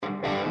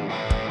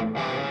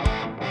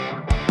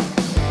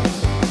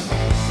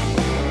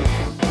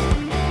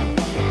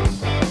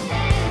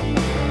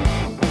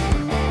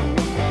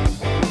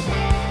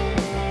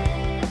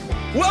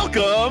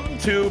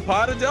to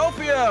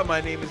Podadelphia.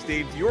 My name is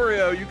Dave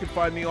Diorio. You can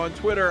find me on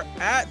Twitter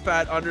at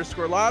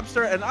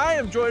 @fat_lobster. And I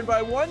am joined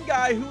by one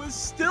guy who is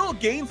still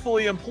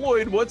gainfully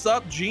employed. What's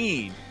up,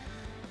 Gene?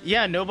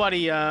 Yeah,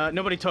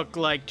 nobody took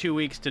like 2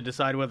 weeks to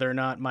decide whether or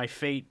not my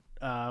fate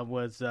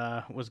was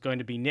going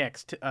to be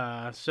nixed.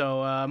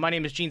 So my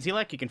name is Gene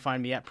Zelek. You can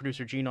find me at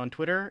Producer Gene on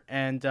Twitter.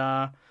 And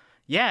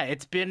yeah,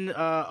 it's been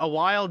a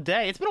wild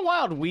day. It's been a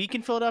wild week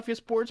in Philadelphia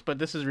sports, but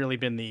this has really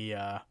been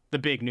the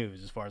big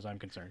news as far as I'm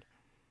concerned.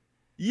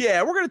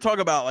 Yeah, we're going to talk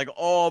about like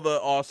all the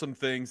awesome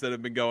things that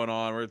have been going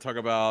on. We're going to talk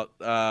about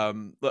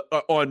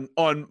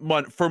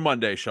for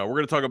Monday's show. We're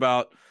going to talk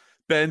about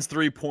Ben's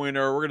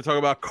three-pointer. We're going to talk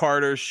about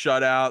Carter's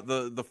shutout,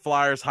 the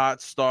Flyers'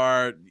 hot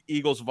start,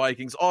 Eagles,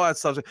 Vikings, all that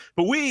stuff.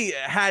 But we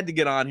had to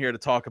get on here to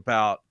talk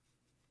about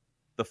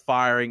the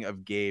firing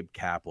of Gabe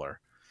Kapler.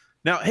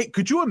 Now, hey,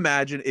 could you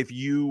imagine if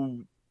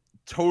you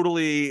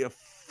totally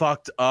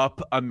fucked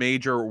up a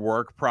major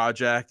work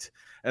project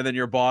and then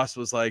your boss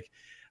was like,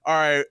 all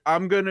right,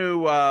 I'm going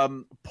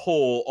to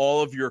pull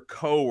all of your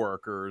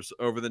coworkers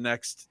over the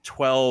next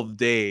 12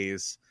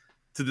 days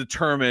to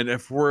determine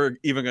if we're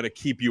even going to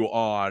keep you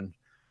on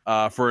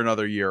for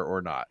another year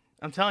or not.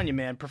 I'm telling you,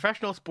 man,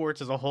 professional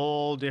sports is a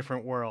whole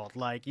different world.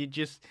 Like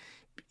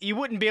you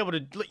wouldn't be able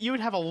to. You would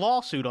have a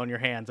lawsuit on your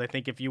hands, I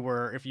think, if you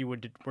were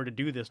to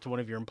do this to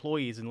one of your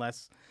employees,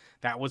 unless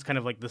that was kind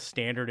of like the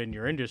standard in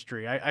your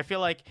industry. I feel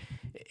like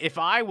if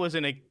I was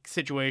in a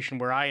situation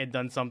where I had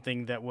done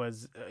something that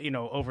was,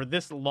 over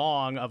this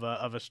long of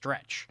a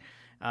stretch,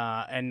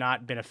 and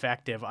not been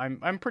effective,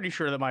 I'm pretty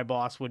sure that my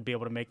boss would be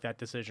able to make that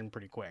decision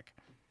pretty quick.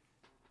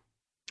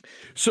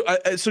 So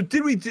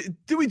did we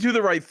do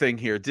the right thing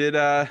here? Did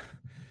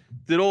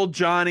old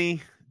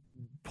Johnny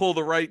pull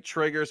the right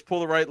triggers,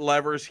 pull the right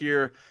levers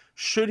here?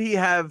 Should he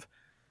have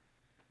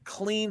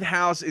cleaned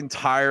house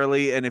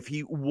entirely? And if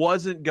he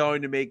wasn't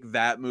going to make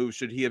that move,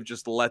 should he have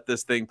just let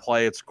this thing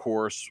play its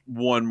course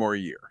one more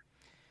year?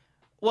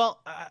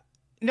 Well,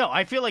 no,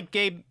 I feel like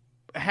Gabe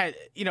had,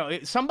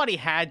 somebody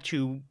had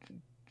to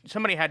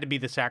be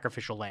the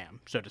sacrificial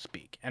lamb, so to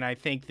speak. And I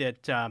think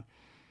that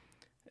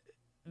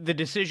the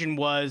decision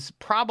was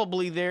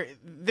probably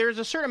there's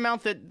a certain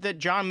amount that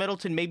John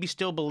Middleton maybe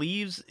still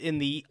believes in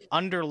the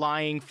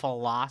underlying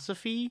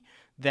philosophy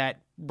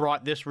that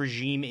brought this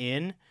regime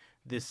in.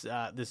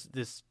 I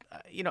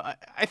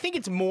think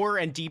it's more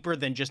and deeper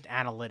than just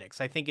analytics.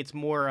 I think it's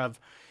more of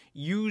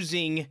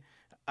using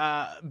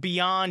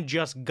beyond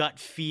just gut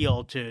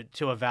feel to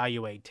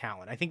evaluate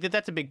talent. I think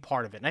that's a big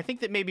part of it. And I think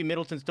that maybe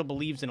Middleton still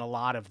believes in a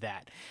lot of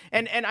that.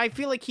 And I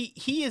feel like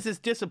he is as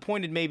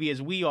disappointed maybe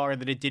as we are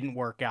that it didn't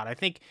work out. I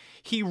think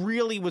he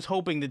really was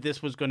hoping that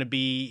this was going to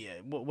be,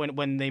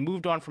 when they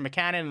moved on from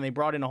McCannon and they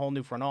brought in a whole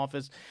new front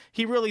office,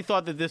 he really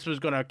thought that this was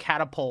going to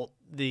catapult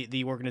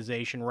the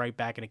organization right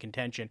back into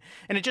contention.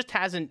 And it just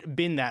hasn't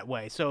been that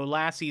way. So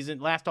last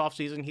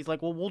offseason, he's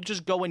like, well, we'll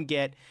just go and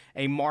get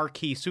a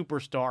marquee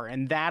superstar,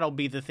 and that'll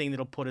be the thing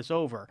that'll put us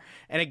over.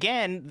 And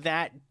again,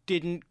 that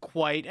didn't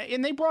quite,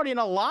 and they brought in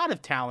a lot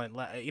of talent,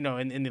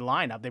 in the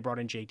lineup. They brought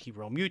in JT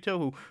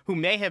Realmuto, who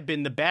may have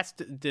been the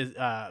best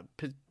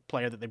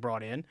player that they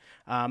brought in.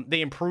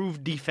 They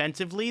improved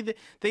defensively.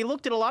 They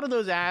looked at a lot of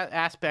those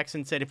aspects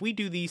and said, if we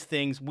do these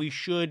things, we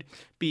should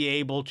be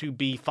able to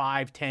be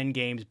 5-10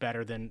 games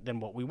better than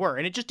what we were.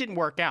 And it just didn't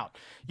work out.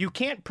 You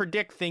can't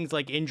predict things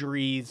like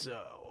injuries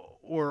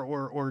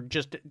or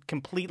just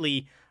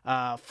completely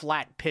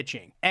flat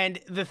pitching. And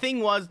the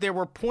thing was, there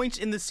were points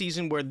in the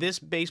season where this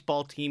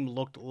baseball team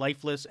looked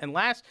lifeless. And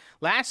last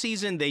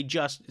season, they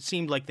just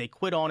seemed like they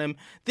quit on him.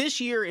 This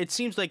year, it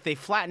seems like they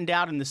flattened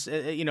out in this,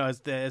 as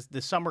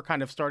the summer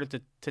kind of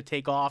started to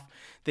take off.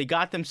 They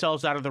got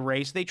themselves out of the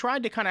race. They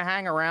tried to kind of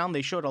hang around.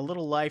 They showed a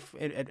little life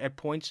at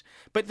points,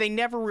 but they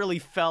never really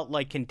felt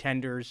like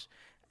contenders.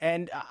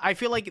 And I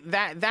feel like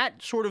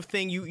that sort of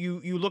thing,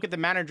 you look at the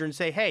manager and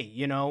say, hey,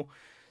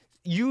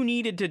 you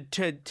needed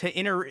to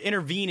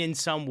intervene in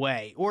some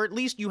way, or at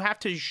least you have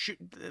to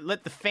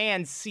let the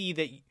fans see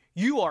that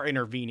you are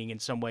intervening in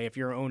some way if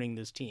you're owning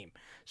this team.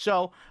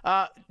 So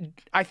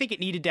I think it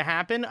needed to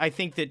happen. I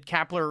think that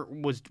Kapler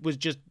was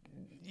just,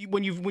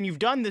 when you've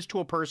done this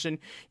to a person,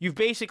 you've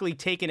basically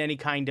taken any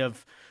kind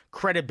of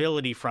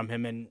credibility from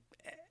him, and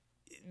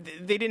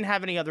they didn't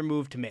have any other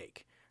move to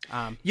make.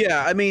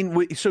 Yeah, I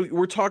mean, so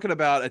we're talking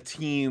about a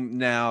team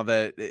now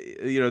that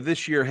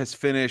this year has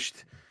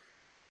finished.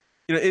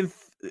 In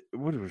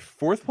what was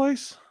fourth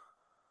place,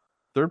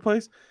 third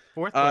place,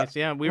 fourth place.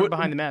 Yeah, we were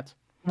behind the Mets.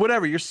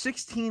 Whatever. You're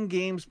 16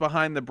 games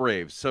behind the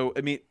Braves. So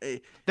I mean,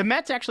 the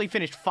Mets actually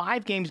finished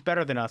 5 games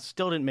better than us.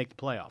 Still didn't make the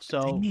playoffs.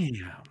 So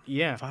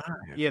yeah, 5.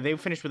 Yeah, they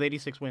finished with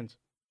 86 wins.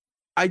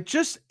 I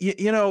just,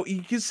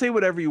 you can say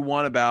whatever you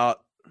want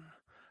about.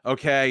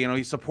 Okay,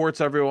 he supports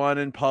everyone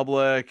in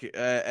public,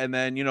 and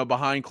then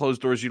behind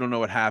closed doors, you don't know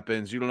what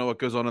happens. You don't know what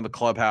goes on in the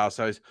clubhouse.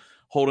 I was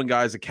holding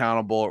guys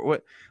accountable, or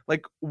what?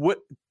 Like what?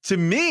 To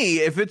me,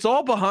 if it's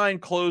all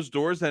behind closed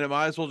doors, then it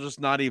might as well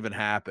just not even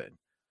happen.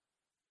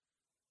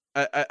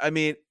 I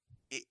mean,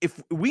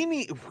 if we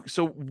need,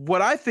 so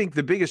what I think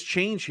the biggest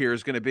change here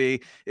is going to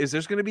be is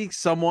there's going to be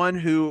someone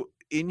who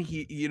in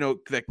he,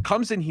 that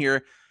comes in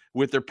here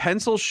with their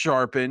pencils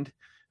sharpened,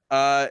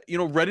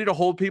 ready to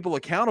hold people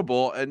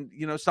accountable and,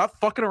 stop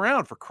fucking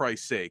around, for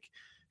Christ's sake.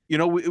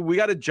 We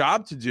got a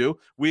job to do.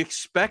 We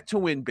expect to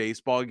win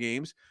baseball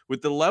games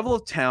with the level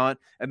of talent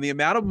and the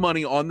amount of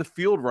money on the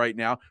field right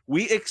now.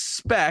 We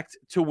expect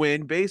to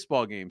win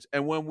baseball games.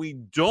 And when we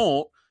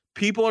don't,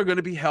 people are going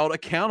to be held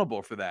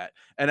accountable for that.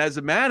 And as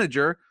a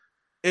manager,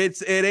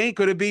 it ain't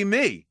going to be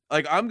me.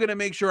 Like, I'm going to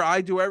make sure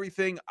I do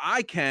everything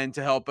I can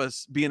to help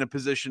us be in a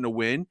position to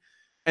win.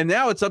 And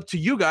now it's up to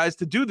you guys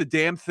to do the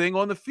damn thing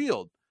on the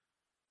field.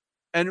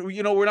 And,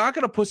 we're not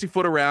going to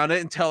pussyfoot around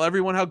it and tell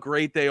everyone how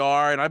great they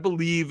are. And I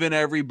believe in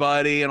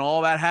everybody and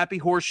all that happy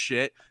horse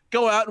shit.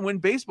 Go out and win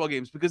baseball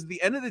games, because at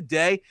the end of the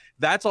day,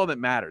 that's all that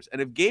matters.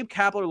 And if Gabe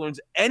Kapler learns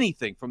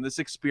anything from this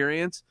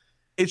experience,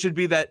 it should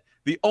be that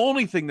the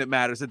only thing that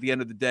matters at the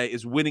end of the day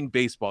is winning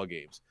baseball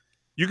games.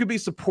 You can be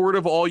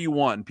supportive all you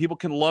want. People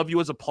can love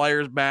you as a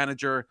player's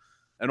manager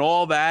and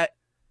all that.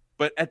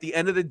 But at the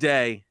end of the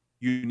day,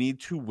 you need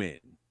to win.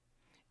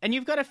 And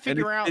you've got to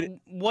figure out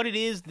what it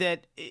is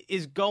that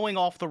is going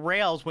off the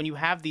rails when you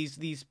have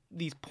these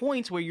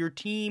points where your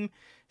team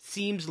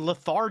seems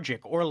lethargic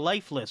or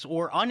lifeless,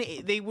 or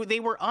they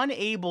were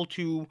unable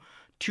to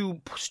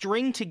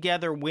string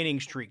together winning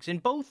streaks. In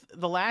both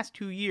the last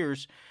 2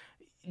 years,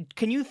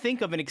 can you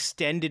think of an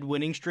extended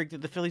winning streak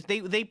that the Phillies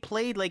they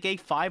played like a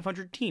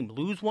 500 team,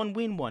 lose one,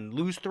 win one,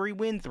 lose three,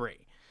 win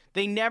three.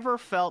 They never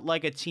felt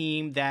like a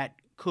team that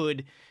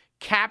could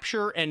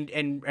capture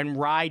and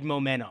ride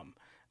momentum.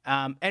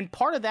 And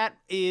part of that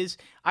is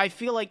I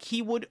feel like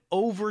he would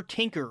over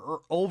tinker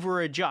or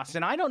over adjust.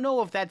 And I don't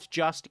know if that's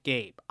just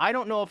Gabe. I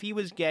don't know if he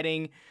was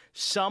getting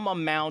some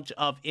amount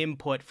of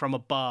input from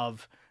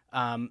above,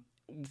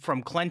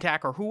 from Klentak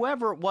or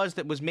whoever it was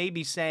that was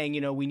maybe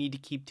saying, we need to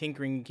keep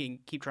tinkering,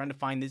 keep trying to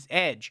find this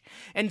edge.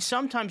 And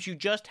sometimes you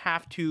just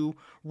have to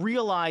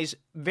realize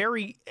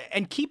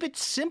and keep it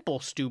simple,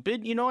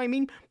 stupid. You know what I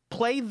mean?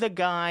 Play the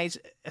guys,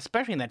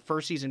 especially in that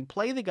first season,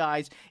 play the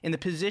guys in the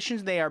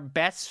positions they are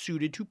best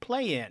suited to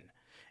play in,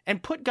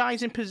 and put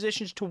guys in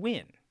positions to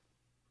win.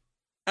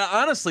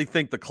 I honestly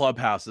think the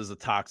clubhouse is a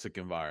toxic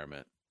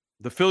environment.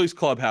 The Phillies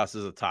clubhouse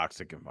is a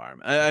toxic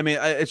environment. I mean,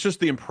 it's just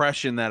the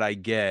impression that I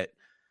get,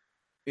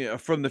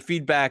 from the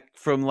feedback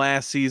from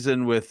last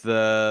season with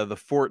the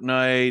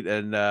Fortnite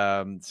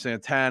and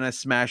Santana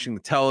smashing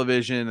the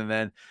television, and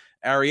then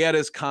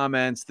Arrieta's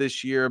comments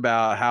this year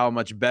about how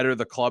much better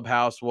the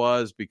clubhouse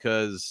was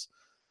because,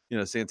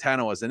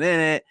 Santana wasn't in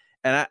it.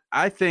 And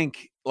I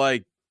think,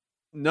 like,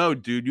 no,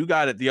 dude, you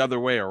got it the other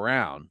way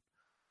around.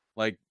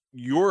 Like,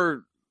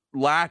 your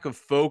lack of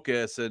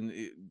focus and,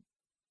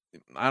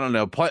 I don't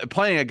know,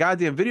 playing a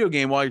goddamn video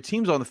game while your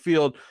team's on the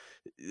field,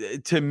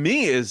 to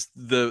me, is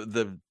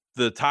the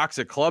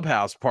toxic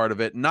clubhouse part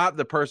of it, not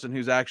the person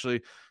who's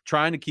actually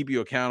trying to keep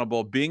you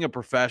accountable, being a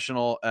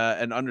professional,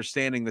 and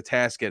understanding the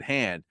task at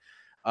hand.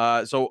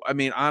 So, I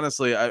mean,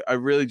 honestly, I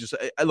really just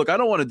look, I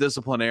don't want a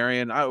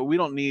disciplinarian. We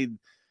don't need,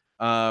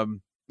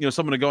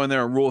 someone to go in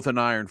there and rule with an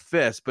iron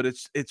fist, but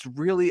it's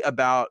really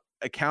about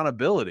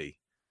accountability.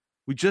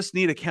 We just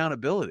need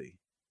accountability.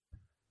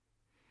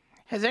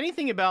 Has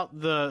anything about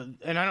and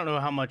I don't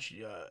know how much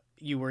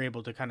you were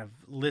able to kind of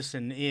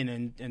listen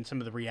in and some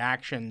of the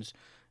reactions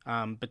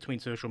between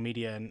social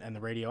media and the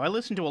radio. I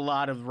listened to a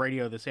lot of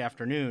radio this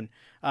afternoon,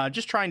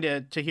 just trying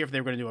to hear if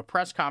they were going to do a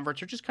press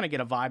conference or just kind of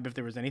get a vibe if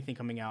there was anything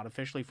coming out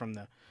officially from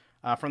the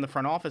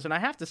front office. And I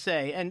have to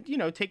say, and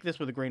take this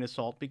with a grain of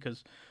salt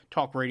because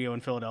talk radio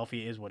in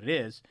Philadelphia is what it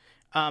is.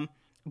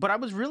 But I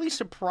was really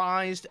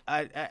surprised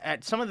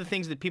at some of the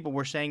things that people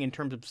were saying in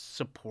terms of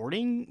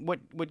supporting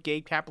what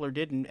Gabe Kapler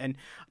did. And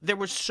there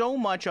was so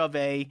much of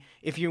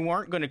if you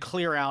weren't going to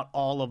clear out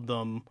all of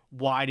them,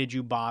 why did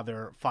you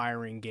bother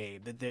firing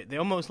Gabe? That they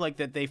almost like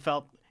that they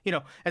felt,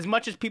 as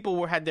much as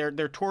people had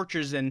their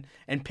torches and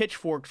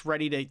pitchforks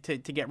ready to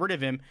get rid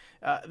of him,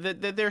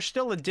 that there's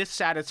still a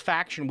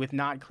dissatisfaction with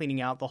not cleaning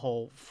out the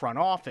whole front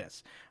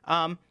office,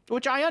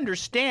 which I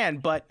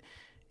understand. But,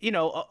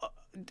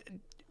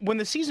 when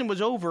the season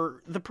was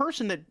over, the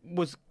person that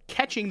was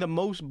catching the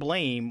most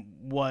blame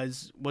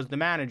was the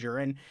manager.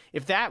 And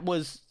if that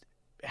was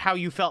how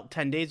you felt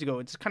 10 days ago,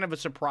 it's kind of a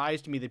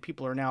surprise to me that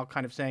people are now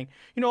kind of saying,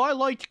 I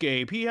liked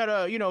Gabe. He had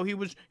he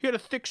had a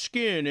thick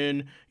skin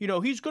and,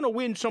 he's going to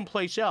win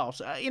someplace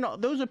else.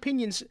 Those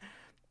opinions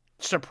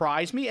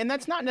surprised me, and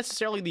that's not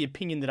necessarily the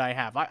opinion that I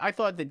have. I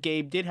thought that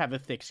Gabe did have a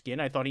thick skin.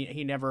 I thought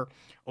he never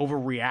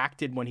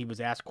overreacted when he was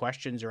asked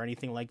questions or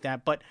anything like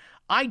that, but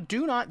I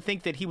do not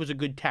think that he was a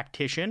good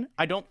tactician.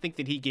 I don't think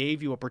that he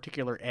gave you a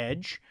particular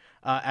edge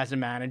as a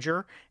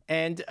manager,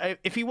 and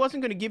if he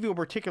wasn't going to give you a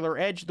particular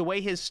edge, the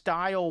way his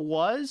style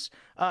was,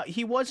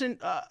 he wasn't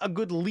a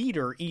good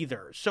leader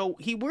either, so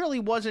he really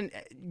wasn't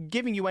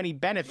giving you any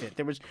benefit.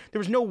 There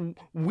was no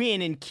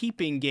win in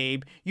keeping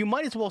Gabe. You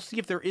might as well see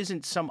if there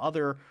isn't some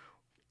other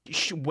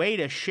way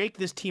to shake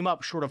this team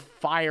up, short of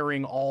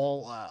firing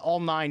all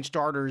 9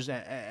 starters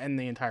and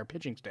the entire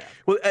pitching staff.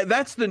 Well,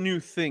 that's the new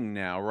thing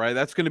now, right?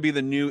 That's going to be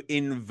the new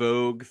in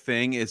vogue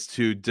thing, is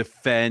to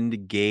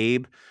defend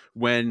Gabe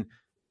when,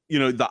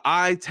 the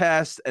eye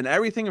test and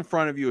everything in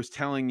front of you is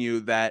telling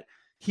you that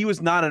he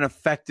was not an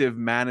effective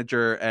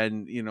manager.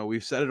 And,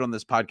 we've said it on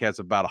this podcast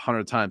about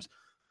 100 times,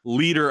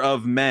 leader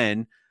of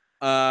men.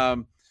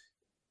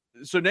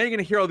 So now you're going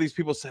to hear all these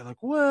people say,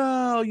 like,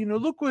 well,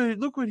 look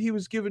what he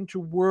was given to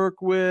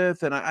work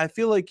with. And I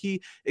feel like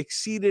he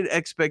exceeded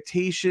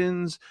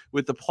expectations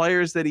with the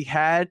players that he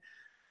had.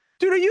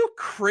 Dude, are you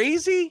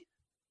crazy?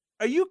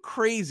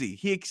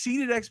 He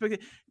exceeded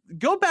expectations.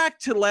 Go back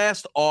to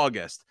last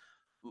August.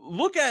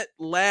 Look at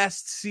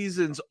last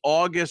season's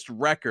August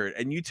record,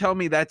 and you tell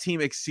me that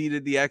team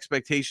exceeded the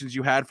expectations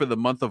you had for the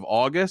month of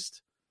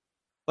August?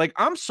 Like,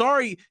 I'm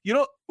sorry.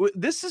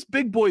 This is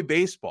big boy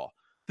baseball.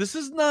 This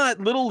is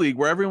not Little League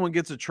where everyone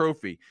gets a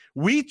trophy.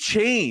 We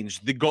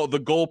changed the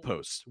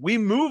goalposts. We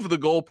move the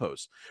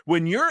goalposts.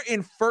 When you're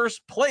in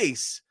first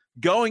place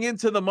going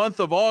into the month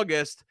of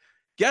August,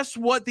 guess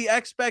what the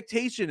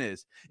expectation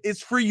is?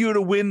 It's for you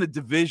to win the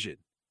division.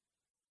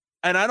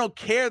 And I don't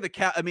care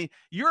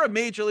you're a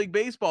Major League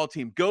Baseball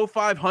team. Go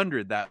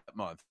 500 that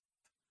month.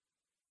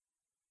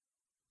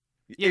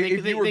 Yeah,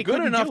 if you were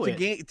good enough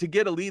to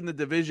get a lead in the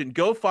division,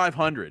 go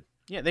 500.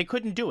 Yeah, they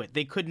couldn't do it.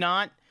 They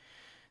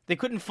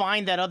couldn't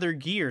find that other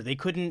gear. They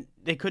couldn't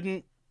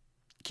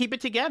keep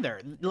it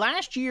together.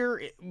 Last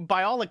year,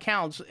 by all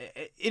accounts,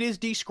 it is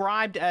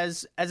described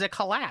as a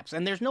collapse,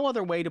 and there's no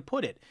other way to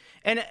put it.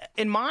 And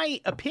in my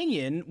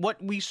opinion,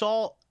 what we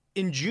saw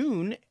in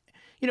June,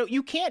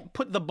 you can't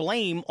put the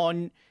blame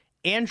on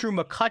Andrew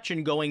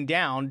McCutchen going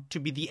down to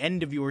be the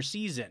end of your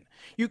season.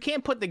 You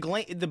can't put the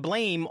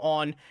blame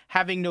on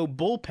having no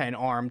bullpen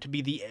arms to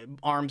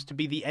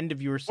be the end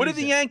of your season. What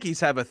did the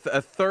Yankees have, a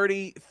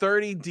 30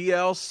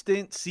 DL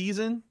stint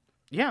season?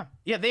 Yeah,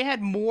 they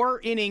had more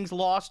innings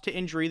lost to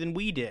injury than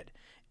we did,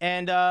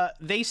 and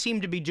they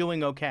seem to be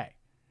doing okay.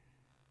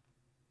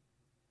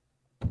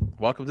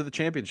 Welcome to the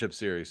championship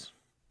series.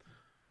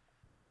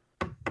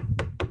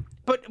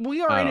 But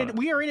we are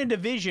in a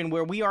division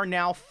where we are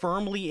now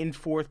firmly in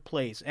 4th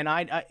place, and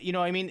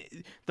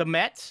the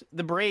Mets,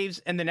 the Braves,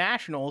 and the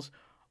Nationals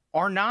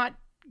are not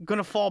going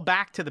to fall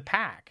back to the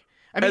pack.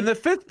 And the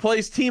 5th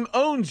place team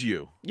owns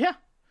you. Yeah,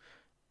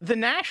 the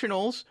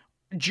Nationals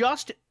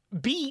just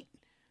beat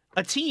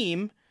a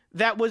team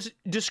that was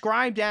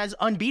described as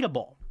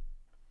unbeatable.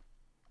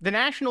 The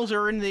Nationals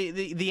are in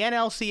the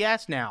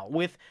NLCS now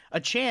with a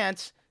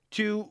chance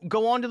to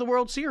go on to the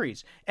World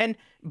Series. And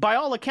by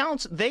all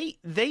accounts, they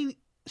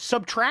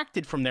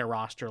subtracted from their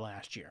roster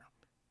last year.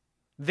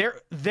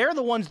 They're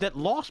the ones that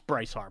lost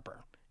Bryce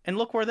Harper, and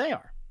look where they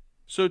are.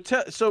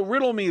 So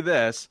riddle me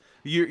this: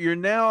 you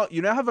now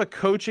have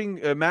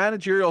a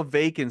managerial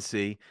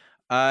vacancy,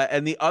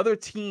 and the other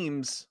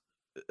teams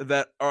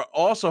that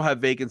also have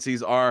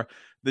vacancies are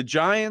the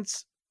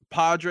Giants,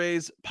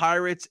 Padres,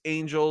 Pirates,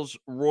 Angels,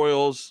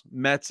 Royals,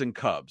 Mets, and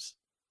Cubs.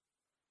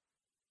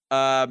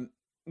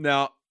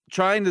 Now,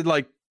 trying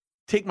to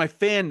take my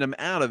fandom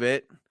out of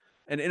it,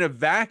 and in a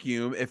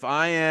vacuum, if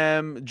I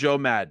am Joe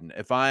Madden,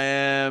 if I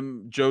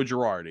am Joe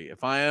Girardi,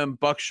 if I am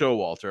Buck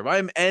Showalter, if I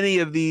am any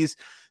of these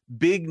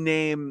big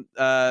name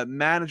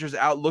managers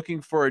out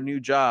looking for a new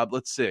job,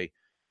 let's see,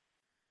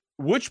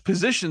 which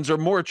positions are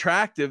more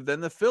attractive than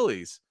the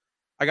Phillies?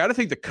 I got to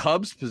think the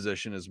Cubs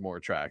position is more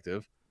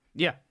attractive.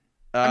 Yeah.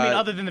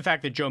 Other than the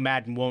fact that Joe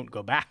Madden won't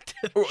go back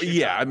to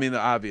yeah,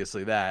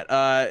 obviously that.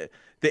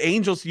 The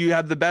Angels, you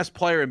have the best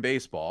player in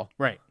baseball.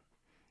 Right.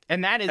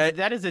 And that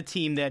is a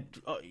team that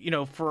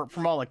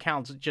from all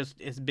accounts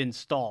just has been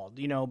stalled,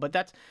 but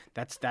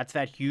that's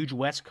that huge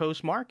West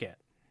Coast market.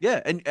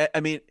 Yeah,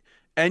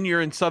 and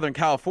you're in Southern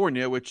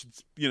California, which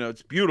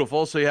it's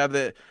beautiful. So you have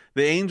the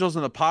Angels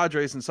and the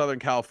Padres in Southern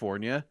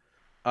California.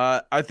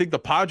 I think the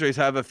Padres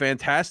have a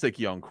fantastic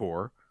young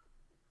core.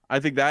 I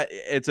think that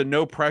it's a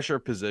no pressure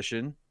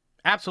position.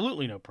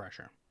 Absolutely no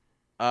pressure.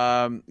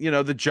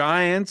 The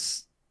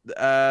Giants,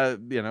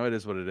 it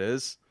is what it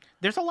is.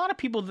 There's a lot of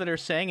people that are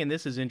saying, and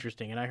this is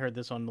interesting, and I heard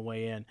this on the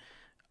way in,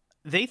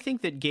 they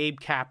think that Gabe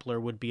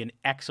Kapler would be an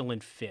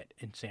excellent fit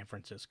in San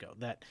Francisco,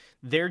 that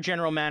their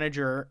general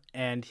manager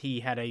and he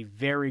had a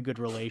very good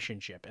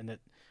relationship, and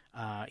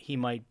that he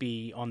might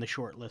be on the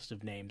short list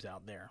of names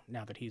out there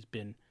now that he's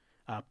been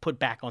put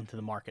back onto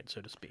the market, so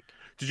to speak.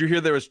 Did you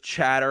hear there was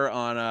chatter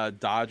on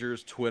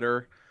Dodgers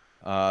Twitter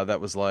that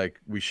was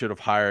like, we should have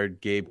hired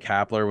Gabe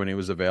Kapler when he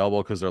was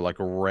available, because they're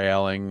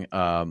railing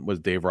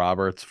with Dave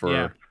Roberts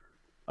for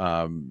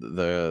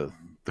the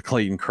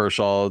Clayton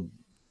Kershaw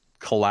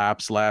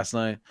collapse last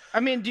night.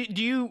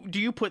 Do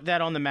you put that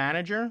on the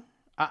manager?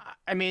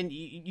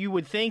 You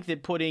would think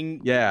that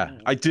putting... Yeah,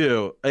 I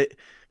do.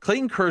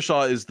 Clayton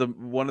Kershaw is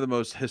one of the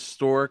most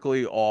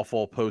historically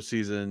awful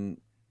postseason...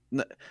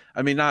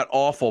 not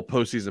awful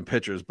postseason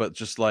pitchers, but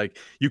just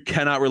you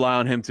cannot rely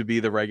on him to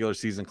be the regular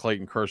season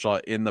Clayton Kershaw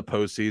in the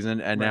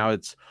postseason, and now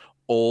it's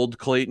old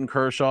Clayton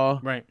Kershaw.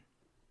 Right.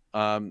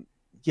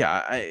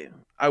 yeah,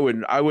 I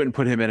wouldn't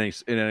put him in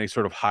any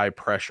sort of high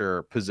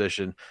pressure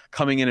position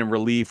coming in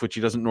relief, which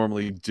he doesn't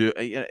normally do.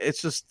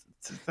 It's just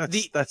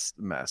that's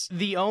the mess.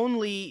 The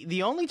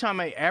only time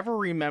I ever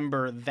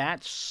remember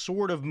that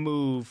sort of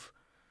move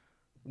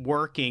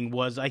working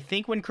was, I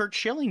think, when Curt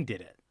Schilling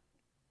did it.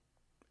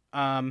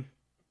 And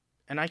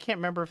I can't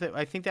remember if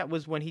I think that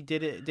was when he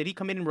did it. Did he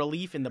come in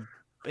relief in the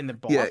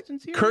Boston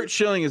series? Curt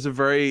Schilling is a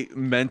very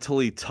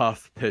mentally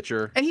tough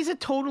pitcher, and he's a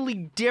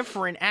totally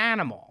different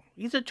animal.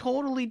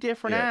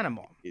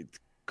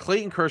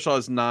 Clayton Kershaw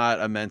is not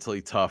a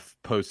mentally tough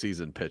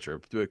postseason pitcher.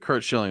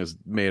 Curt Schilling is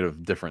made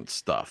of different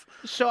stuff.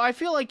 So I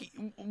feel like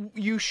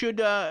you should.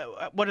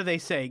 What do they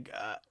say?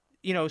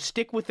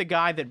 Stick with the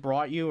guy that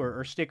brought you,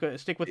 or stick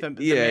with the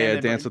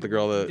man dance with the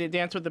girl that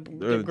dance with the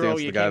girl dance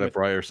with you the guy came that with.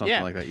 brought you, or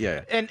something like that.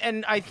 Yeah.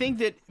 And I think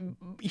that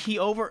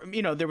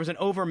there was an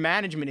over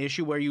management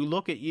issue where you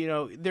look at,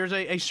 there's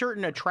a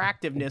certain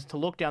attractiveness to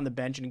look down the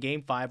bench in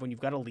Game 5 when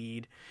you've got a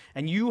lead,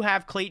 and you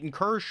have Clayton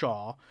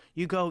Kershaw.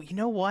 You go, you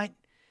know what?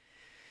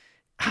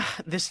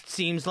 This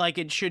seems like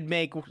it should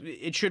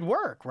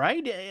work,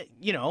 right?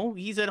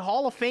 He's a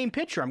Hall of Fame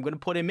pitcher. I'm going to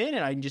put him in,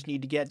 and I just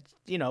need to get,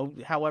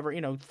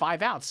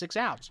 5 outs, 6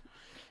 outs.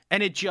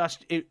 And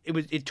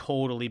it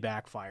totally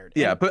backfired.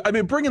 Yeah, but I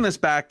mean, bringing this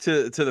back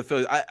to the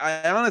Phillies,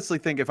 I honestly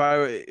think if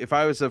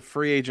I was a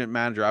free agent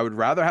manager, I would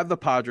rather have the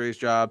Padres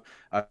job.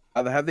 I'd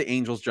rather have the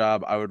Angels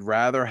job. I would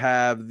rather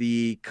have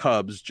the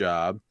Cubs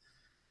job.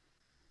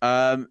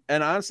 And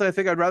honestly, I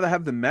think I'd rather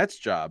have the Mets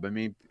job. I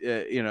mean,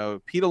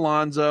 Pete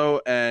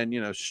Alonso and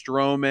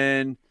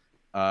Stroman,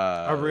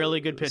 a really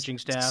good pitching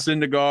staff,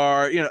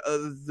 Syndergaard.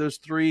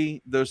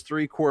 Those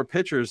three core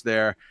pitchers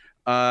there.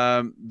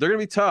 They're gonna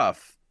be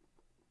tough.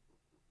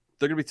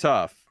 And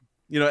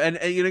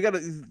you got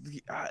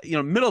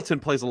to, Middleton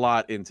plays a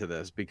lot into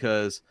this,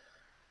 because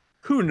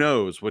who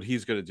knows what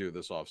he's going to do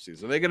this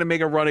offseason? Are they going to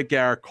make a run at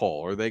Garrett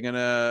Cole? Are they going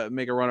to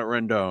make a run at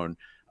Rendon?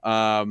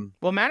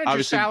 Well,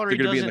 manager's salary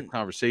doesn't be in the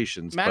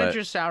conversations.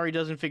 Manager's salary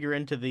doesn't figure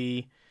into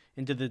the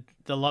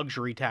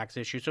luxury tax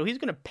issue, so he's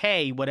going to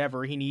pay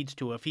whatever he needs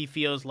to if he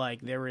feels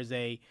like there is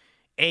a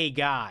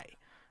guy.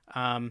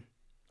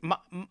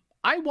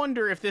 I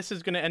wonder if this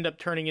is going to end up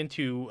turning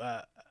into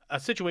a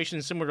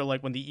situation similar to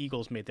like when the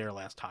Eagles made their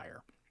last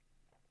hire.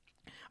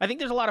 I think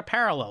there's a lot of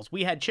parallels.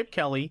 We had Chip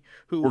Kelly,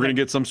 who we're going to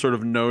get some sort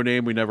of no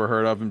name we never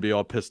heard of and be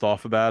all pissed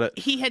off about it.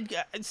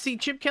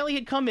 Chip Kelly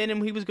had come in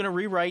and he was going to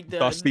rewrite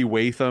Dusty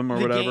Watham or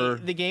whatever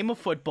the game of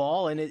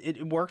football, and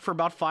it worked for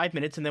about 5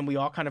 minutes, and then we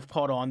all kind of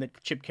caught on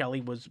that Chip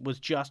Kelly was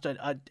just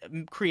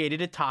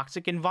created a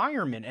toxic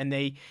environment,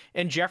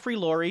 and Jeffrey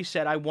Lurie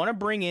said, I want to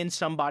bring in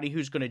somebody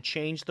who's going to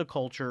change the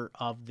culture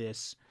of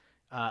this.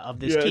 Team.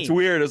 It's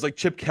weird. It's like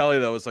Chip Kelly,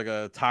 though, is like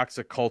a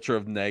toxic culture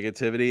of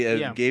negativity,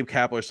 and Gabe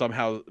Kapler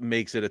somehow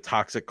makes it a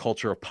toxic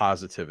culture of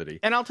positivity.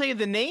 And I'll tell you,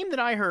 the name that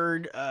I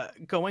heard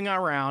going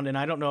around, and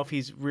I don't know if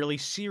he's really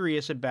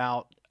serious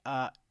about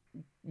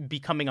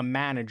becoming a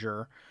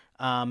manager,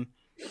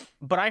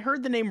 but I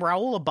heard the name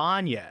Raul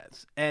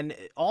Ibanez, and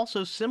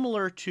also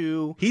similar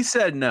to... He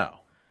said no.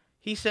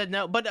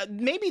 But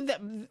maybe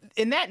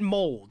in that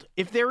mold,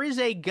 if there is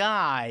a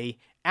guy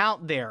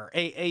out there,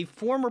 a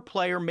former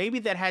player maybe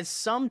that has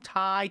some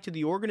tie to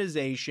the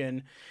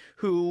organization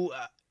who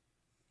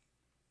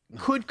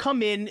could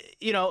come in,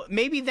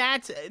 maybe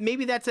that's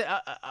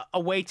a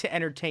way to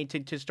entertain,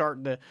 to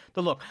start the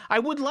look. I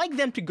would like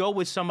them to go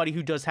with somebody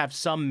who does have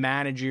some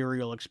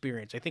managerial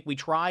experience. I think we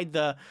tried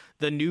the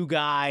new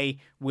guy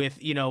with,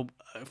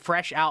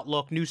 fresh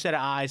outlook, new set of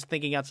eyes,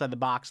 thinking outside the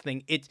box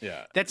thing.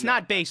 That's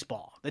not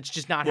baseball. That's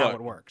just not how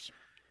it works.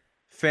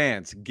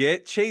 Fans,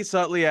 get Chase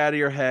Utley out of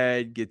your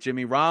head. Get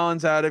Jimmy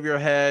Rollins out of your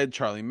head.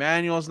 Charlie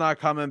Manuel's not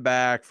coming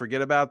back.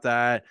 Forget about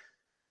that.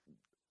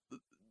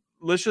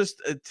 Let's just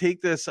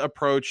take this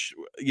approach.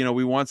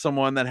 We want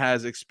someone that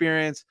has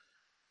experience,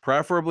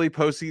 preferably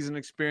postseason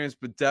experience,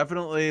 but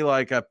definitely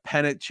like a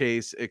pennant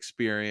chase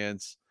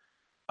experience.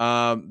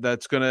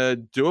 That's going to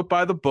do it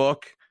by the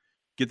book,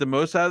 get the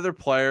most out of their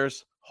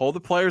players, hold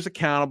the players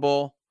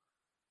accountable.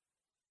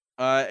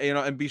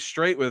 And be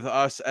straight with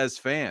us as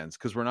fans,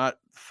 because we're not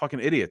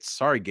fucking idiots.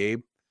 Sorry,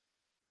 Gabe.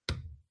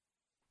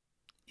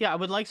 Yeah, I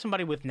would like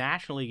somebody with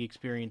National League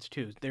experience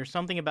too. There's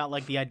something about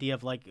like the idea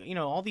of like,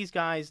 all these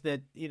guys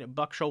that,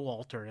 Buck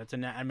Showalter, that's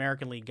an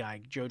American League guy,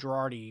 Joe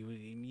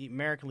Girardi,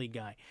 American League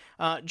guy.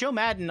 Joe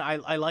Madden,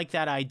 I like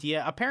that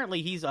idea.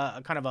 Apparently he's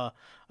a kind of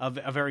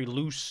a very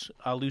loose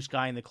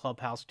guy in the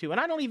clubhouse too.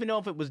 And I don't even know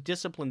if it was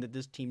discipline that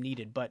this team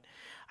needed, but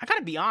I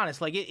gotta be honest,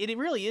 like it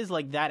really is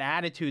like that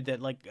attitude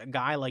that like a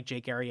guy like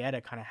Jake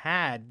Arrieta kind of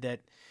had, that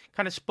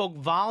kind of spoke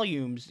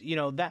volumes.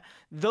 That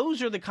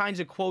those are the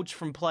kinds of quotes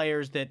from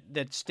players that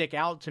stick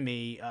out to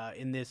me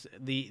in this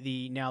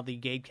the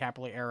Gabe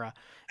Kapler era.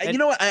 And,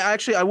 what?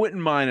 I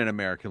wouldn't mind an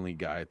American League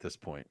guy at this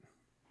point.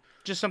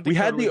 Just something we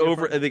had totally the over.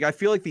 different. I think I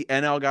feel like the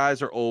NL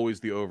guys are always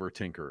the over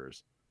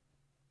tinkerers.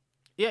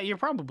 Yeah, you're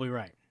probably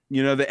right.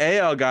 The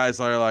AL guys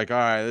are like, all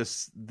right,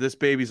 this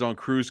baby's on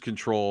cruise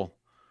control.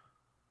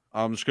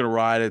 I'm just gonna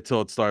ride it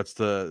till it starts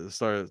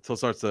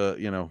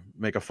to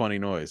make a funny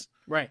noise.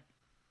 Right.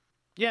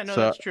 Yeah, no,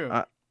 So that's true.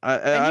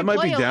 I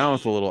might be down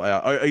with a little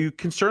out. Are you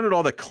concerned at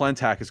all that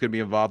Klentak is going to be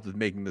involved with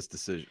making this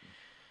decision?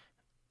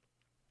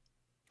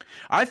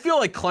 I feel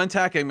like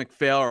Klentak and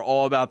McPhail are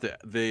all about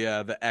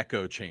the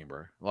echo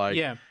chamber. Like,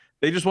 yeah.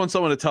 They just want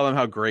someone to tell them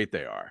how great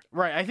they are.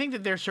 Right. I think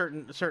that there's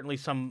certainly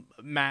some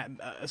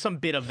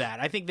bit of that.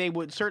 I think they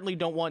certainly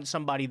don't want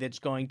somebody that's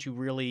going to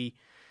really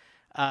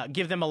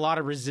give them a lot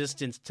of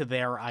resistance to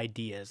their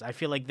ideas. I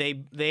feel like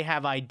they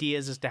have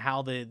ideas as to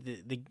how the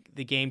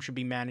game should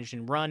be managed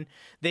and run.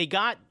 They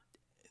got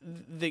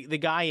the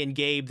guy in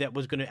Gabe that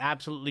was going to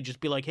absolutely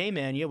just be like, hey,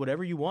 man, yeah,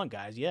 whatever you want,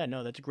 guys. Yeah,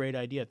 no, that's a great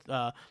idea.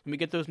 Let me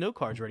get those note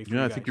cards ready for you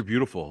guys. I think you're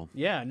beautiful.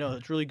 Yeah, no,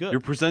 that's really good.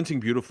 You're presenting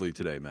beautifully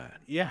today,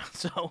 Matt. Yeah,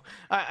 so,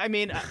 I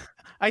mean,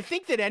 I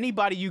think that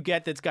anybody you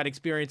get that's got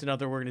experience in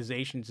other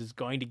organizations is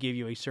going to give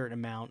you a certain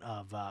amount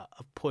of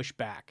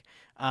pushback.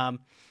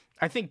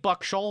 I think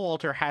Buck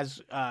Showalter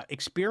has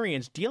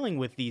experience dealing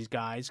with these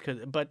guys,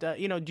 but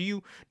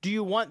do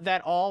you want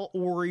that all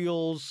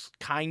Orioles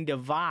kind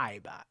of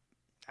vibe?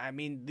 I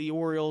mean, the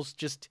Orioles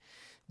just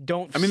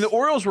don't. I mean, the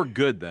Orioles were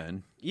good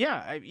then.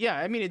 Yeah.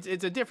 I mean,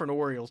 it's a different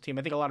Orioles team.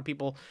 I think a lot of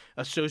people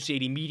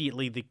associate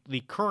immediately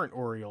the current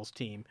Orioles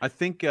team. I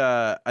think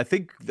I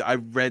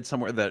read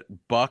somewhere that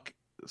Buck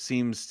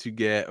seems to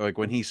get, like,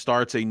 when he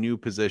starts a new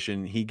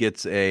position, he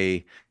gets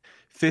a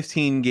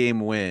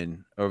 15-game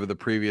win over the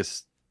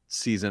previous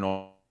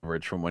season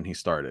average from when he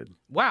stared.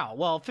 Wow.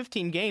 Well,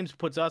 15 games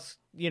puts us,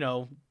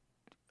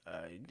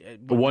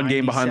 one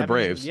game behind the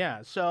Braves.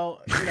 Yeah. So,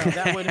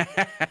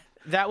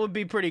 that would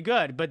be pretty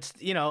good, but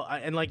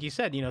and like you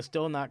said,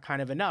 still not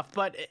kind of enough,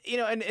 but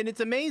and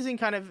it's amazing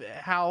kind of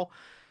how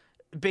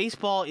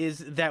baseball is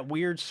that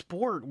weird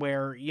sport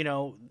where,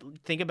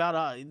 think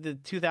about the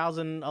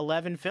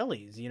 2011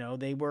 Phillies,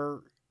 they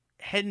were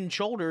head and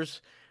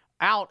shoulders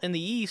out in the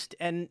East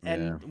and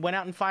went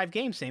out in 5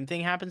 games. Same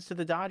thing happens to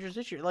the Dodgers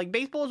this year. Like,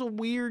 baseball is a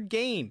weird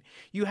game.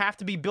 You have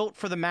to be built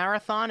for the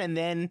marathon and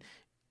then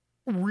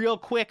real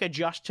quick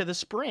adjust to the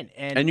sprint.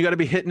 And you got to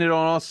be hitting it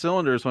on all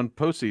cylinders when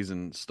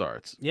postseason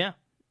starts. Yeah.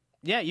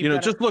 Yeah.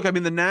 Just look, I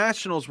mean, the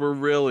Nationals were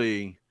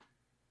really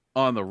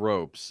on the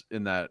ropes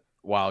in that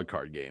wild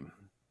card game.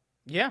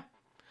 Yeah.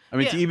 I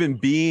mean, to even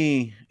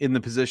be in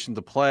the position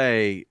to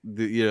play,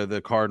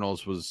 the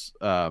Cardinals was,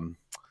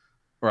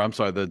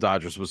 the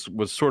Dodgers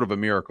was sort of a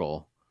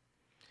miracle.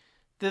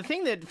 The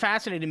thing that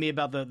fascinated me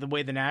about the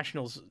way the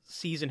Nationals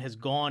season has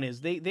gone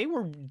is they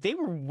were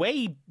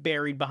way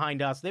buried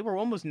behind us. They were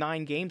almost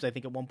 9 games, I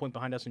think, at one point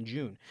behind us in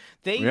June.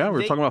 We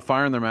were talking about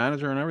firing their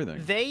manager and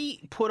everything.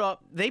 They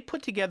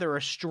put together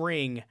a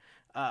string,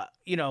 a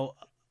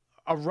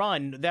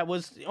run that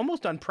was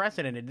almost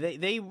unprecedented.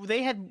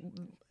 They had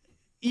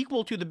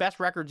equal to the best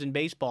records in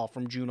baseball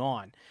from June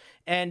on.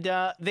 And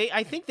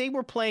I think they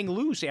were playing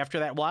loose after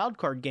that wild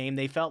card game.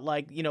 They felt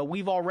like,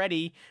 we've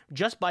already,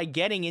 just by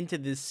getting into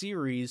this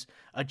series,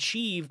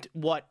 achieved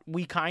what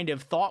we kind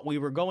of thought we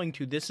were going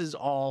to. This is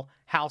all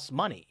house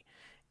money.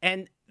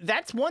 And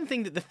that's one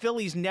thing that the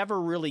Phillies never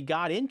really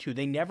got into.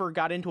 They never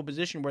got into a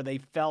position where they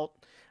felt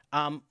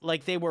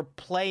like they were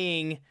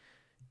playing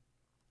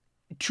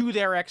to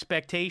their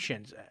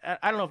expectations.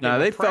 I don't know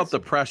if they felt the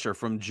pressure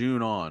from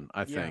June on,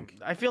 I think.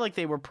 I feel like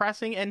they were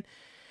pressing, and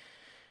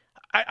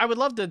I would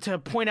love to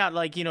point out,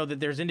 that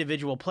there's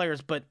individual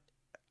players, but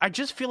I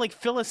just feel like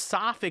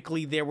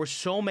philosophically there were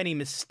so many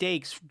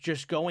mistakes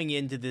just going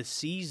into this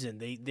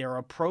season. Their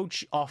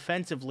approach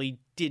offensively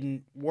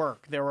didn't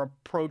work. Their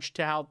approach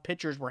to how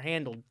pitchers were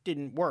handled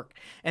didn't work.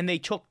 And they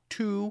took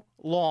too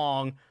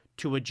long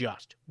to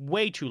adjust.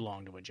 Way too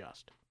long to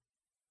adjust.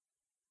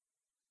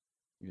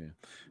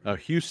 Yeah.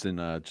 Houston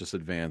just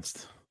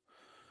advanced.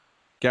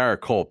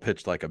 Garrett Cole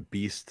pitched like a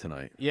beast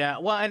tonight. Yeah,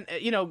 well, and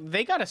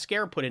they got a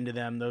scare put into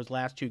them those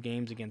last 2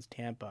 games against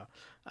Tampa.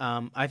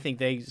 I think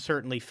they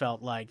certainly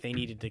felt like they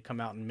needed to come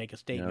out and make a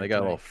statement. Yeah, they got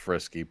a little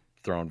frisky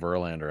throwing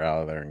Verlander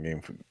out of there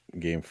in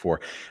game 4.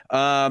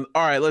 All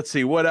right, let's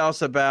see. What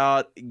else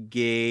about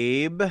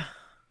Gabe?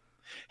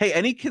 Hey,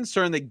 any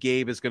concern that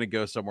Gabe is going to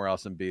go somewhere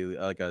else and be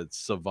like a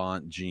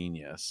savant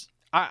genius?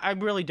 I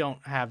really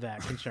don't have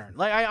that concern.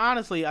 Like, I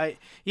honestly,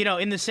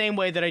 in the same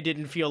way that I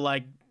didn't feel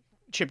like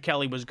Chip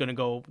Kelly was going to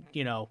go,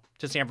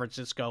 to San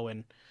Francisco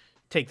and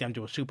take them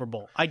to a Super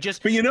Bowl. But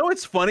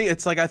it's funny.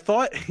 It's like, I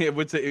thought it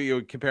would say,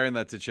 comparing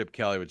that to Chip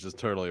Kelly, which is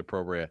totally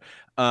appropriate.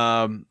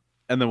 And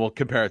then we'll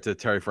compare it to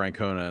Terry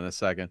Francona in a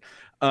second.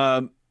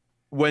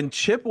 When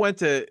Chip went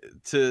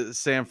to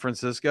San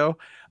Francisco,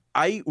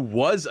 I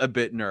was a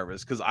bit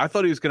nervous because I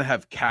thought he was going to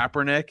have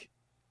Kaepernick,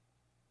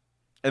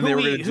 and they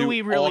were going to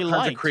do all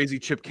kinds of crazy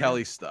Chip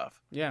Kelly stuff.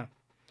 Yeah,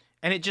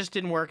 and it just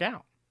didn't work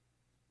out.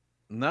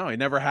 No, he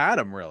never had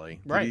him, really.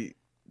 Right.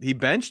 He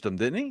benched him,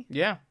 didn't he?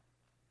 Yeah.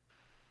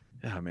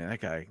 Yeah, man, that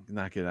guy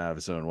not getting out of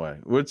his own way.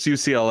 What's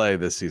UCLA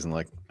this season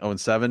like?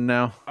 0-7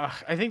 now?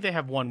 I think they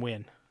have 1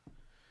 win.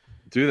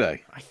 Do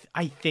they?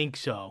 I think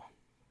so.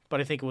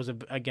 But I think it was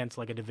against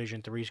like a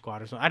Division III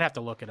squad or something. I'd have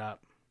to look it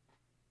up.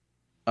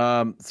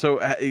 So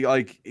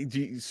like,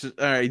 all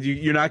right,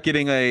 you're not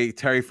getting a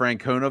Terry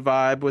Francona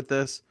vibe with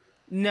this?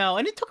 No,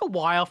 and it took a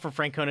while for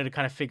Francona to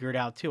kind of figure it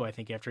out too. I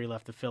think after he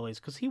left the Phillies,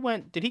 because he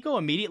went. Did he go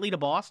immediately to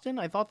Boston?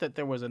 I thought that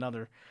there was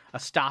a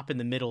stop in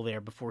the middle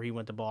there before he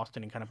went to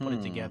Boston and kind of put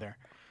it together.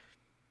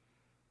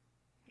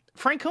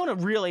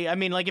 Francona really, I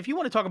mean, like if you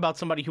want to talk about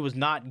somebody who was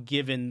not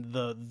given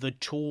the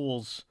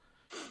tools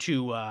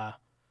to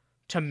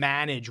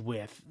manage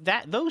with,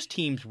 those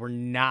teams were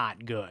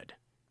not good.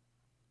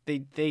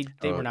 They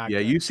were not.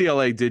 Yeah, good.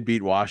 UCLA did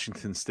beat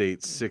Washington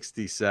State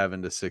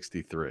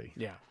 67-63.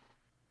 Yeah.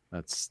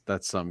 That's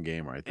some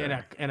game right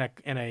there.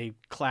 And a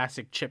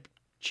classic Chip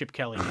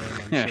Kelly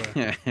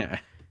game,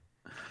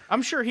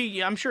 I'm sure.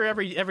 I'm sure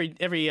every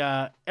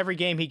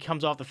game he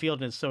comes off the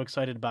field and is so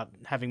excited about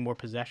having more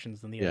possessions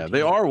than the other team.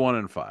 They are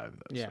 1-5 though.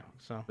 Yeah,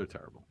 so they're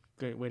terrible.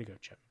 Good way to go,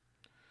 Chip.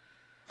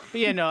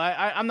 But yeah, no,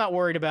 I'm not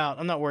worried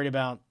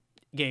about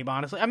Gabe,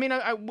 honestly. I mean,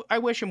 I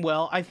wish him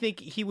well. I think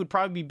he would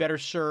probably be better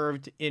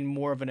served in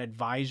more of an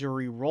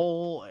advisory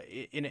role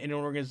in an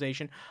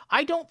organization.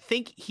 I don't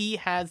think he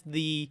has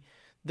the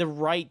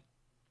right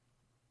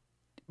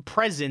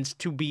presence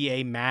to be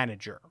a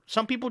manager.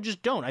 Some people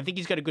just don't. I think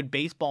he's got a good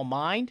baseball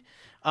mind.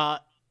 I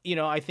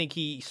think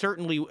he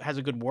certainly has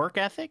a good work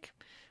ethic.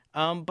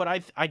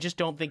 But I just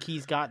don't think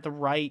he's got the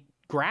right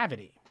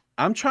gravity.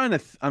 I'm trying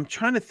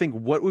to think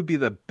what would be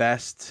the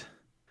best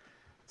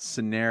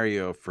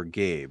scenario for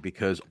Gabe,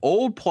 because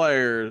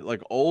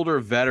older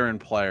veteran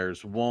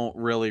players won't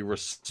really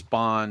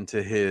respond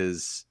to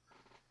his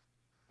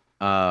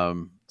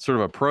sort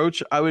of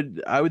approach, I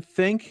would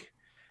think,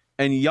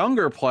 and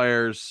younger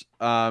players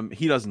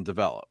he doesn't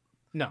develop.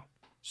 No.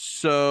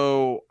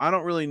 So I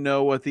don't really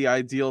know what the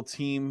ideal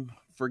team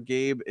for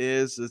Gabe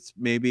is. It's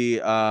maybe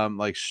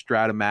like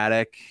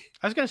Stratomatic.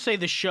 I was gonna say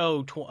the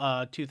show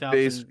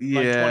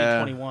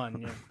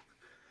 2021.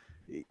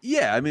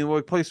 Yeah, I mean,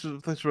 what place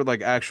where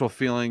like actual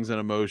feelings and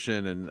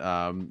emotion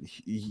and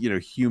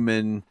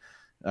human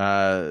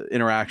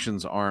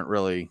interactions aren't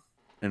really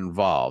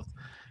involved.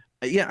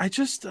 Yeah, I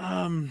just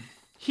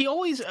he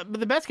always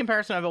the best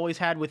comparison I've always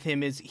had with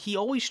him is he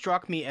always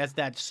struck me as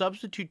that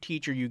substitute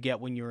teacher you get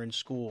when you're in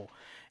school.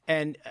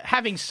 And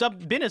having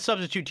been a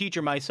substitute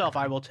teacher myself,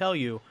 I will tell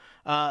you,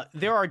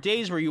 there are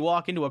days where you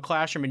walk into a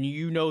classroom and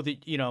that,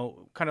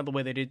 kind of the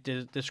way they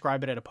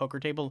describe it at a poker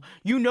table,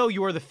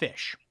 you're the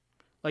fish.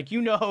 Like,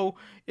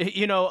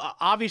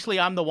 obviously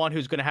I'm the one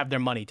who's going to have their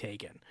money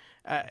taken.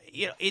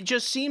 It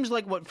just seems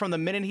like from the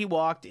minute he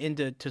walked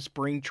into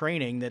spring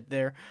training that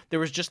there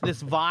was just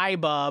this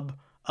vibe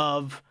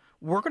of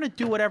we're going to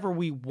do whatever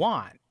we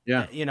want.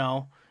 Yeah.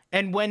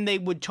 And when they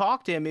would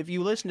talk to him, if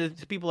you listen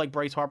to people like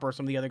Bryce Harper or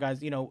some of the other guys,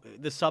 the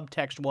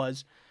subtext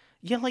was,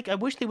 yeah, like, I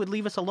wish they would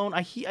leave us alone.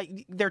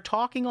 They're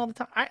talking all the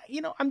time.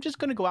 I'm just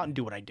going to go out and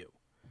do what I do.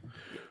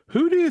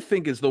 Who do you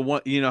think is the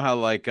one, how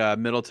like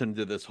Middleton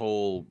did this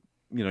whole,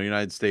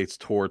 United States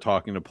tour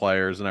talking to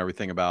players and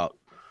everything about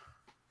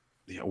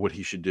what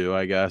he should do,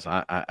 I guess.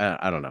 I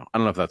don't know. I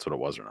don't know if that's what it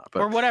was or not.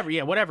 But or whatever.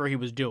 Yeah, whatever he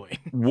was doing.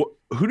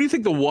 Who do you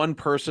think the one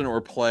person or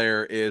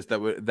player is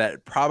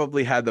that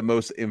probably had the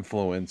most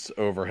influence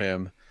over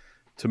him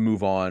to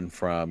move on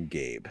from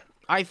Gabe?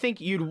 I think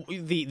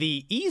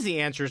the easy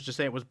answer is to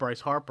say it was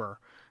Bryce Harper.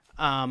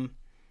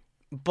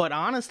 But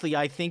honestly,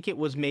 I think it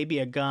was maybe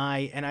a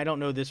guy, and I don't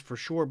know this for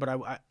sure, but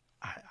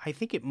I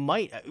think it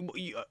might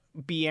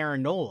be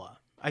Aaron Nola.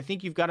 I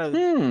think you got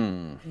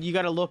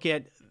to look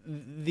at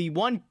the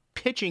one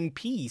pitching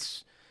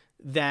piece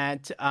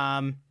that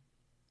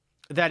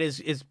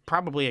is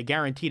probably a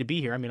guarantee to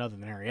be here. I mean, other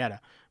than Arrieta,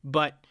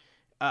 but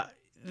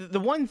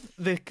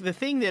the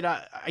thing that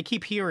I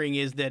keep hearing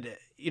is that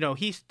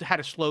he's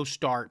had a slow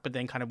start, but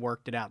then kind of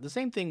worked it out. The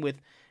same thing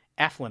with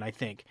Eflin, I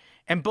think,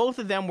 and both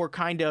of them were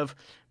kind of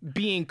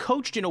being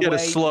coached in a way. A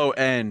slow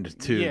end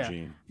too, yeah.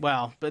 Gene.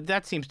 Well, but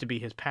that seems to be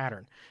his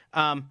pattern.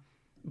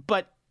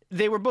 But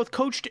they were both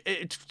coached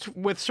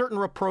with certain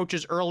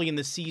reproaches early in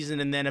the season,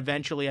 and then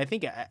eventually, I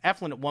think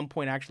Eflin at one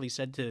point actually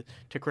said to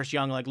Chris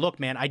Young, like, "Look,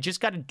 man, I just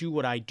got to do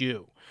what I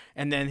do."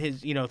 And then his,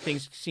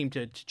 things seem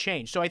to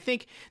change. So I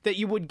think that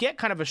you would get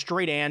kind of a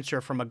straight answer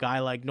from a guy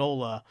like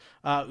Nola,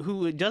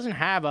 who doesn't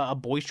have a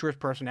boisterous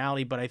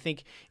personality. But I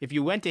think if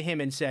you went to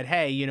him and said,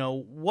 "Hey,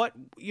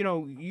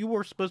 you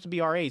were supposed to be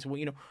our ace. Well,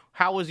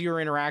 how was your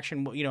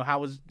interaction? How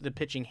was the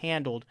pitching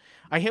handled?"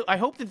 I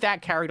hope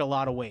that carried a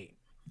lot of weight.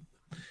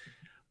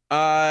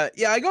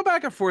 I go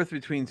back and forth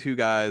between two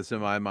guys in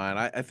my mind.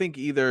 I think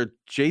either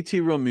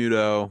JT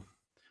Realmuto,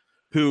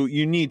 who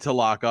you need to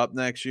lock up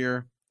next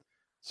year.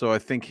 So I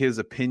think his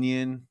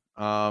opinion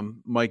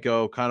might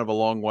go kind of a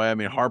long way. I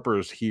mean,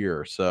 Harper's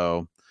here.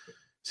 So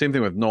same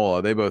thing with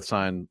Nola. They both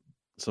signed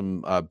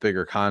some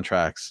bigger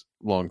contracts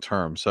long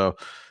term. So,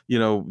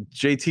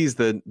 JT's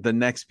the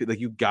next, like,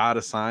 you got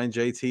to sign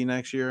JT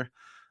next year.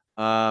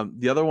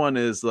 The other one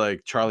is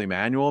like Charlie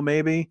Manuel,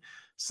 maybe,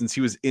 since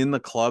he was in the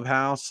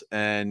clubhouse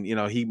and,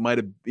 he might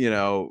have,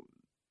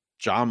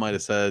 John might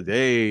have said,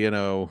 "Hey,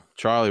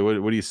 Charlie, what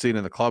are you seeing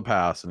in the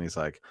clubhouse?" And he's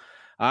like,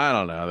 I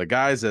don't know. The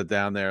guys that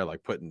down there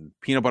like putting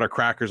peanut butter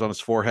crackers on his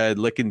forehead,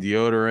 licking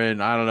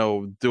deodorant. I don't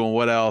know, doing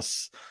what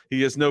else.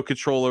 He has no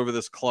control over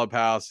this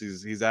clubhouse.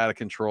 He's out of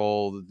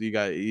control.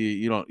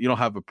 You don't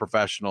have a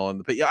professional in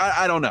the. Yeah,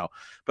 I don't know,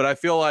 but I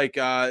feel like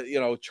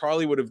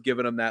Charlie would have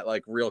given him that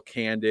like real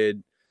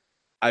candid.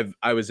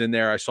 I was in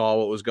there. I saw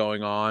what was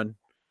going on,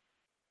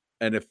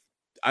 and if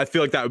I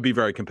feel like that would be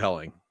very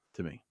compelling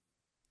to me.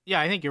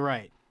 Yeah, I think you're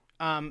right.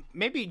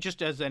 Maybe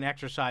just as an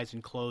exercise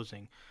in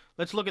closing.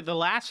 Let's look at the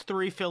last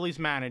three Phillies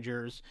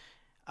managers: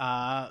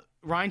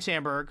 Ryan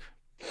Sandberg,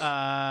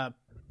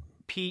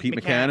 Pete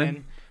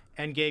Mackanin,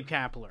 and Gabe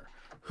Kapler.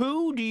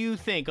 Who do you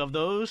think of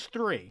those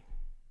three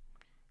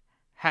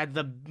had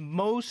the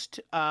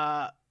most?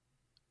 I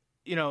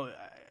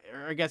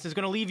guess is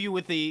going to leave you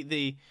with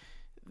the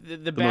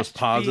best most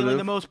positive, feeling,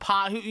 the most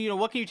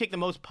what can you take the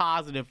most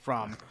positive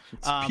from?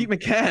 It's Pete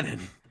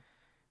Mackanin,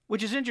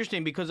 which is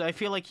interesting because I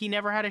feel like he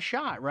never had a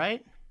shot,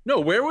 right? No,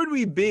 where would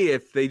we be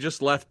if they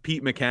just left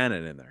Pete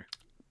Mackanin in there?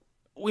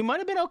 We might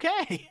have been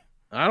okay.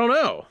 I don't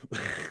know.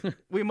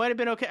 We might have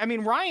been okay. I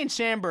mean, Ryan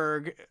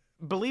Sandberg,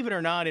 believe it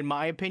or not, in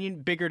my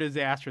opinion, bigger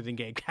disaster than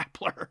Gabe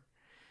Kapler.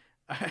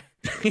 I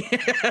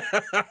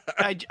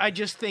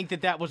just think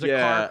that was a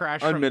car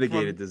crash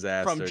unmitigated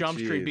disaster from Jump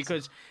Street,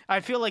 because I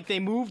feel like they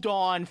moved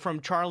on from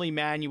Charlie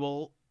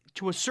Manuel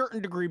to a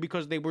certain degree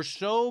because they were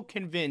so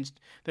convinced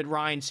that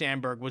Ryan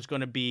Sandberg was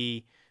going to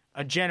be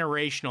a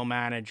generational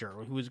manager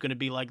who was going to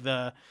be like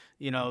the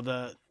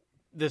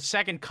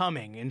second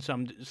coming in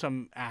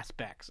some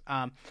aspects.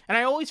 And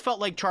I always felt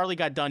like Charlie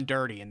got done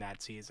dirty in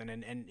that season,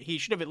 and he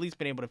should have at least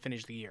been able to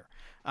finish the year.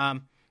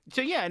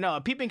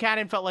 Pete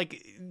Mackanin felt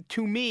like,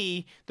 to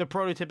me, the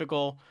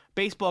prototypical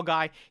baseball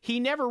guy. He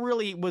never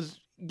really was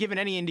given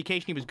any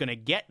indication he was going to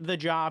get the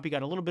job. He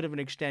got a little bit of an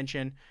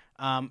extension.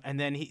 And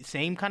then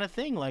same kind of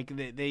thing. Like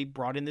they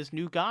brought in this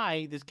new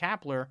guy, this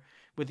Kapler,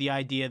 with the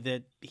idea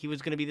that he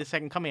was going to be the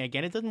second coming.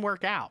 Again, it didn't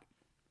work out.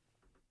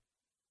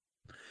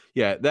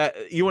 Yeah,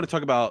 that you want to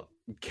talk about.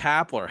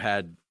 Kapler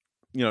had,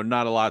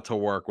 not a lot to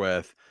work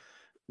with.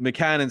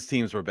 Mackanin's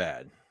teams were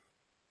bad,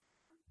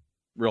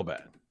 real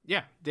bad.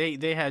 Yeah,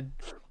 they had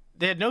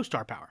no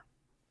star power.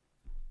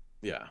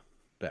 Yeah,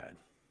 bad.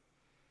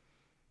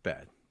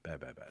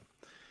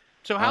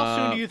 So how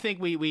soon do you think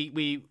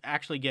we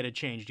actually get a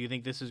change? Do you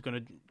think this is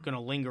going to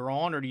linger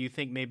on, or do you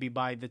think maybe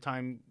by the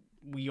time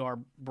we are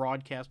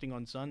broadcasting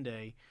on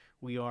Sunday,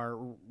 we are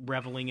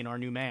reveling in our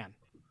new man?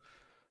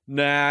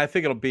 Nah, I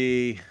think it'll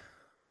be at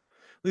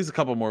least a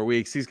couple more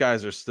weeks. These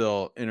guys are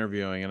still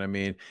interviewing, and I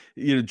mean,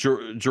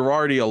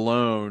 Girardi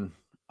alone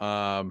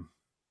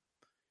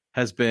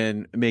has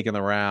been making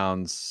the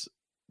rounds.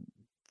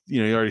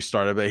 He already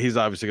started, but he's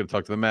obviously going to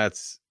talk to the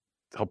Mets.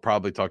 He'll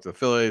probably talk to the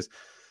Phillies.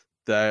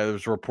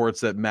 There's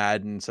reports that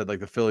Madden said like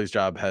the Phillies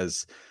job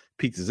has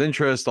piqued his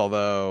interest,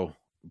 although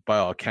by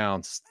all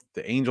accounts,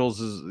 the Angels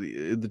is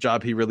the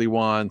job he really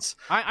wants.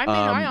 I mean,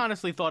 I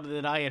honestly thought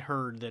that I had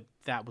heard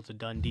that was a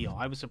done deal.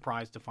 I was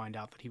surprised to find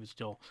out that he was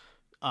still,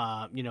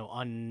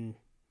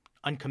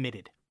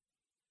 uncommitted.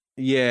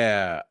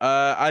 Yeah,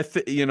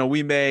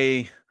 we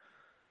may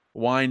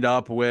wind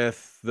up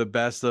with the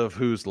best of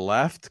who's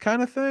left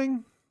kind of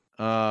thing.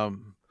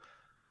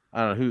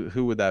 I don't know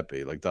who would that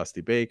be, like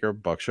Dusty Baker,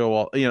 Buck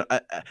Showalter.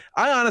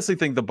 I honestly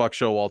think the Buck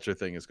Showalter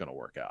thing is going to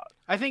work out.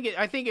 I think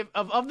if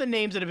of the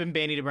names that have been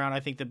bandied around, I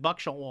think that Buck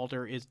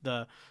Showalter is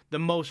the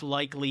most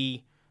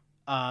likely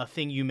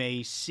thing you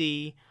may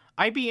see.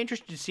 I'd be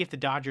interested to see if the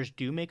Dodgers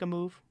do make a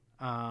move.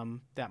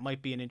 That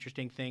might be an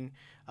interesting thing.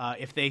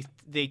 If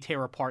they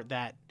tear apart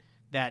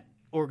that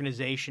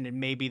organization, and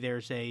maybe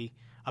there's a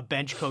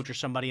bench coach or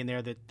somebody in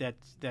there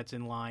that's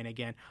in line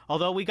again.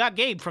 Although we got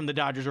Gabe from the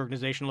Dodgers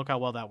organization, look how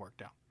well that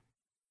worked out.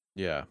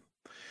 Yeah.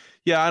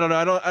 I don't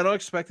know. I don't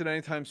expect it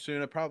anytime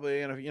soon.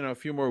 Probably in a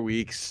few more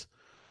weeks.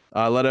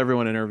 Let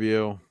everyone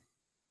interview.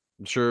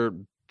 I'm sure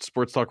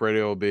Sports Talk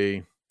Radio will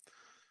be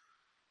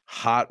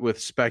hot with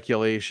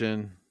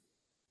speculation.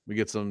 We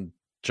get some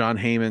John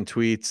Heyman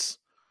tweets.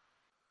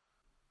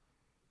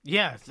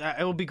 Yeah,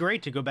 it will be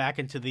great to go back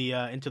into the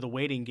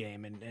waiting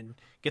game and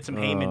get some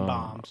Heyman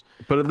bombs.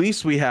 But at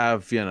least we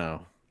have,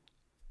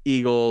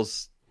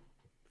 Eagles,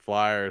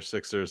 Flyers,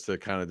 Sixers to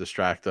kind of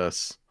distract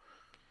us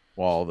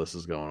while all this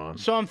is going on.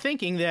 So I'm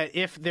thinking that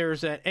if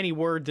there's any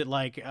word that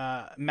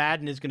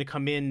Madden is going to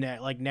come in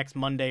at next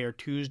Monday or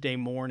Tuesday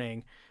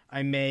morning,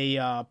 I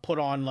may put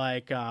on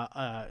like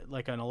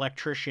an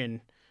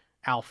electrician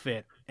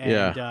outfit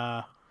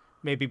and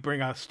maybe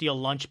bring a steel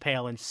lunch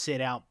pail and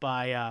sit out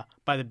by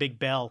the big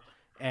bell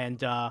and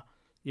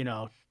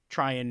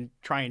try and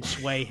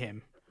sway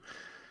him.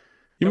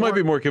 You might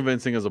be more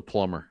convincing as a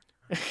plumber.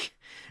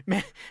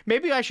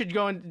 Maybe I should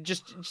go and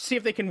just see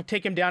if they can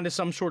take him down to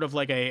some sort of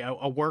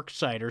a work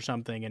site or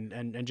something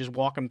and just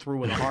walk him through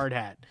with a hard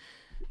hat.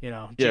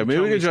 Yeah, maybe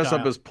we can dress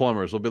up as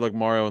plumbers. We'll be like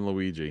Mario and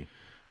Luigi.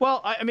 Well,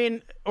 I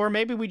mean, or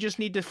maybe we just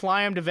need to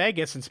fly him to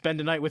Vegas and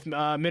spend a night with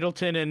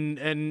Middleton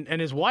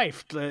and his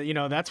wife.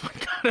 That's what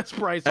got us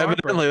Bryce Harper.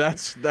 Evidently,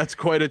 that's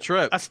quite a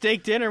trip. A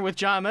steak dinner with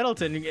John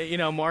Middleton,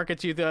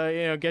 markets you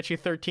gets you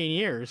 13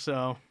 years.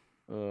 So.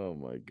 Oh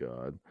my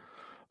God.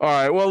 All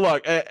right. Well,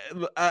 look,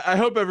 I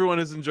hope everyone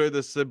has enjoyed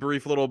this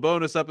brief little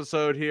bonus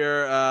episode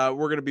here.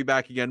 We're going to be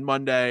back again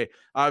Monday,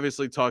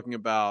 obviously talking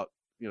about,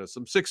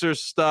 some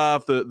Sixers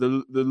stuff,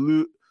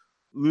 the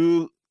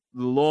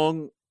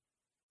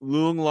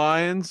Long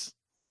Lions.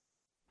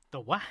 The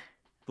what?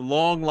 The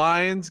Long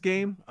Lions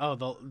game.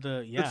 Oh,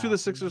 yeah. That's who the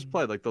Sixers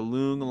played, like the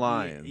Long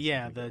Lions.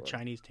 Yeah, the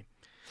Chinese team.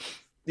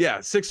 Yeah,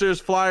 Sixers,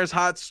 Flyers,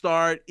 hot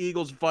start,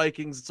 Eagles,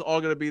 Vikings. It's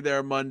all going to be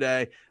there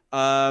Monday.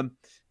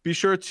 Be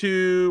sure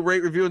to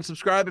rate, review, and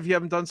subscribe if you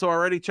haven't done so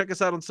already. Check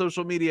us out on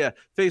social media,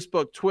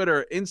 Facebook,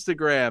 Twitter,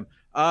 Instagram.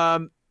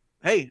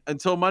 Hey,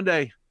 until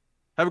Monday,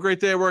 have a great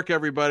day at work,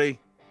 everybody.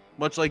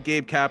 Much like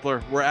Gabe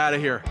Kapler, we're out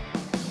of here.